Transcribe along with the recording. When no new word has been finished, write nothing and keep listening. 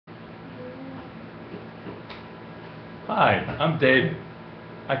Hi, I'm David.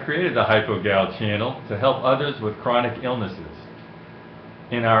 I created the HypoGal channel to help others with chronic illnesses.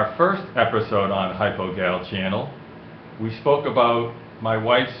 In our first episode on HypoGal channel, we spoke about my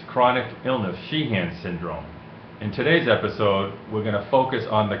wife's chronic illness, Sheehan syndrome. In today's episode, we're going to focus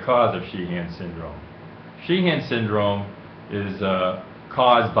on the cause of Sheehan syndrome. Sheehan syndrome is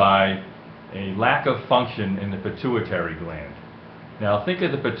caused by a lack of function in the pituitary gland. Now think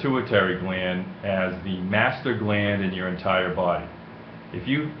of the pituitary gland as the master gland in your entire body. If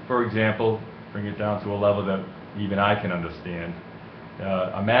you, for example, bring it down to a level that even I can understand,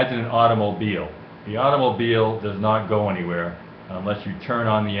 imagine an automobile. The automobile does not go anywhere unless you turn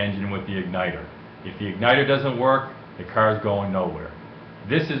on the engine with the igniter. If the igniter doesn't work, the car is going nowhere.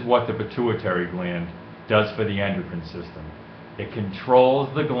 This is what the pituitary gland does for the endocrine system. It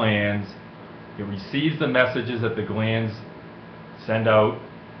controls the glands. It receives the messages that the glands send out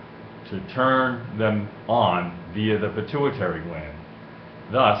to turn them on via the pituitary gland.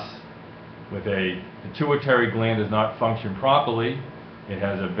 Thus, if a pituitary gland does not function properly, it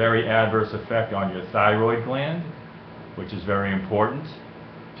has a very adverse effect on your thyroid gland, which is very important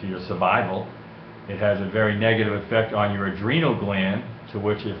to your survival. It has a very negative effect on your adrenal gland, to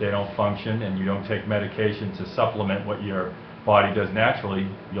which if they don't function and you don't take medication to supplement what your body does naturally,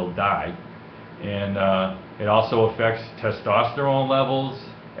 you'll die. And it also affects testosterone levels,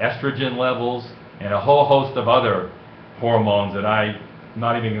 estrogen levels, and a whole host of other hormones that I'm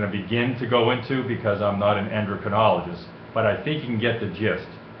not even going to begin to go into because I'm not an endocrinologist. But I think you can get the gist.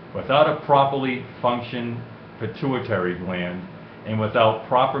 Without a properly functioning pituitary gland and without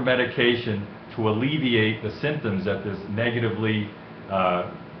proper medication to alleviate the symptoms that this negatively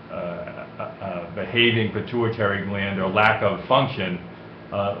behaving pituitary gland or lack of function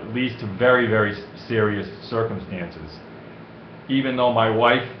leads to very, very serious circumstances. Even though my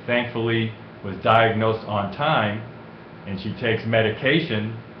wife, thankfully, was diagnosed on time and she takes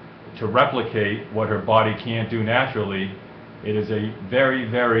medication to replicate what her body can't do naturally, it is a very,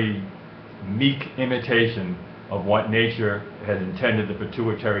 very meek imitation of what nature has intended the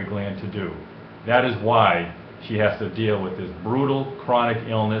pituitary gland to do. That is why she has to deal with this brutal chronic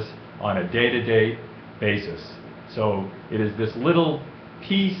illness on a day-to-day basis. So it is this little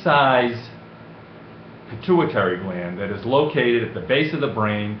pea-sized pituitary gland that is located at the base of the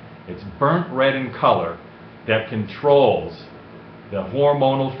brain. It's burnt red in color, that controls the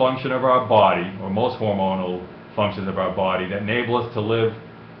hormonal function of our body, or most hormonal functions of our body, that enable us to live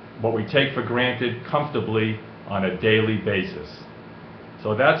what we take for granted comfortably on a daily basis.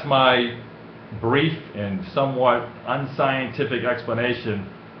 So that's my brief and somewhat unscientific explanation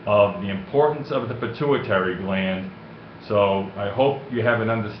of the importance of the pituitary gland. So I hope you have an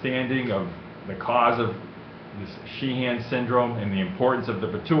understanding of the cause of this Sheehan syndrome and the importance of the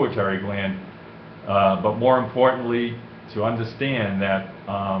pituitary gland, but more importantly, to understand that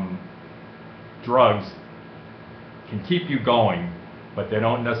drugs can keep you going, but they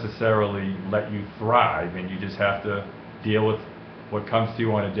don't necessarily let you thrive, and you just have to deal with what comes to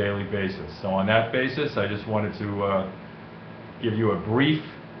you on a daily basis. So on that basis, I just wanted to give you a brief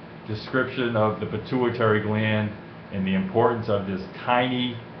description of the pituitary gland and the importance of this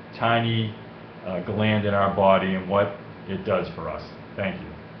tiny, tiny gland in our body and what it does for us. Thank you.